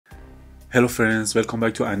Hello friends, welcome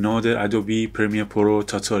back to another Adobe Premiere Pro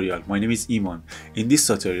tutorial. My name is Iman. In this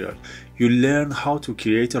tutorial, you'll learn how to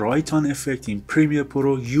create a write-on effect in Premiere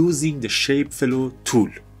Pro using the Shape Flow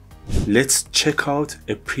tool. Let's check out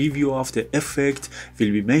a preview of the effect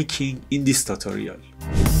we'll be making in this tutorial.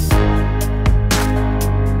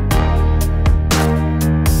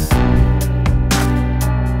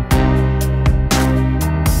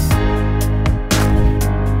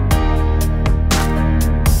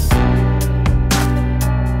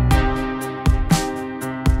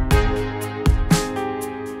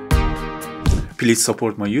 Please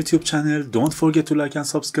support my YouTube channel. Don't forget to like and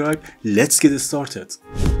subscribe. Let's get started.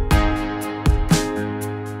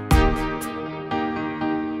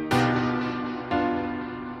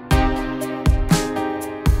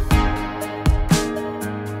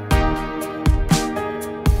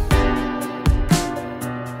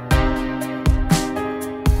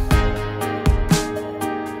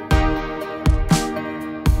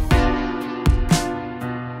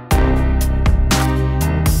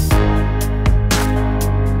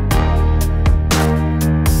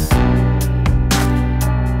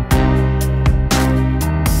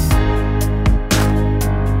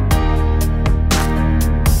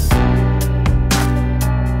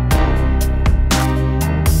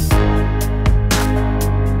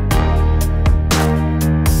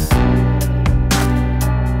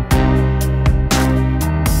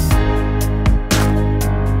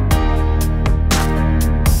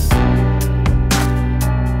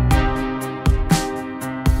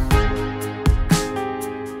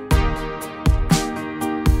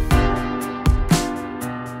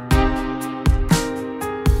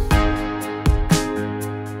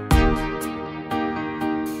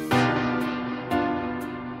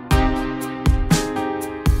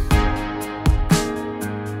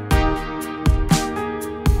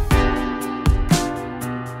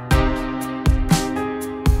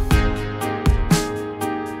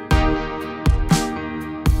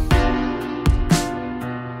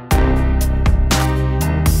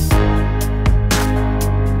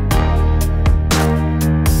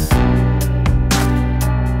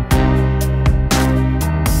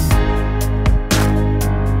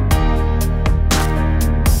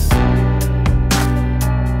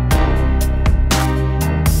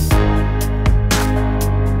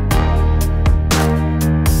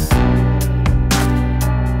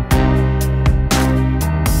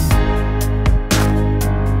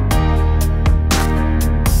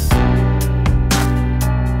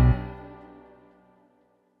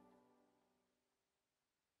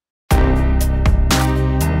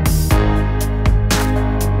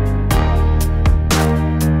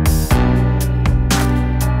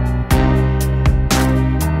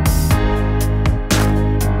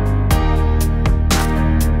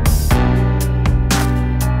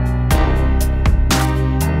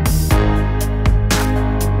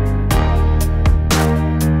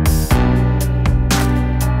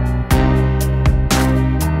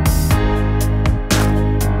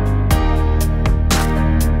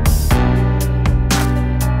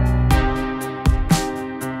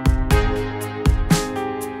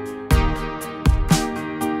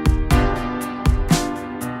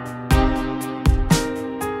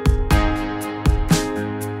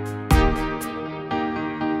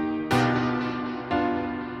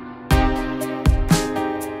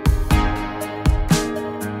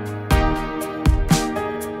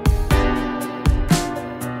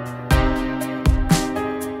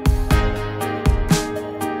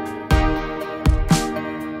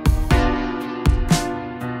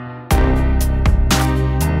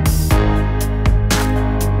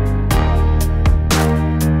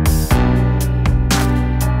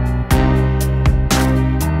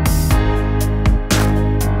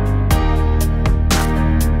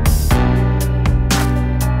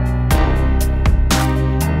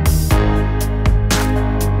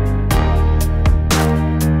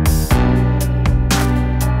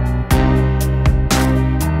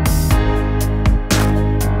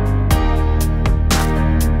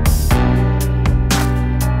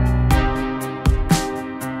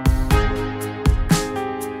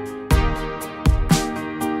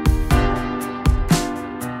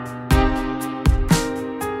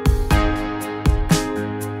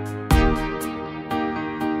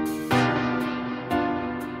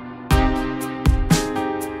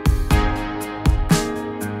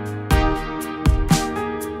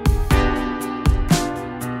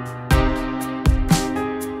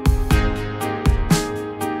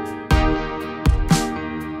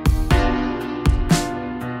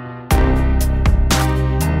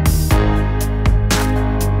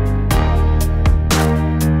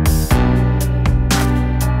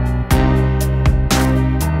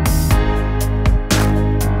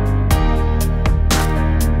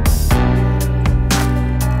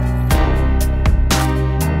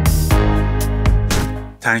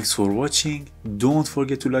 Thanks for watching. Don't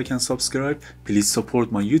forget to like and subscribe. Please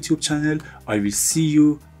support my YouTube channel. I will see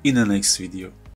you in the next video.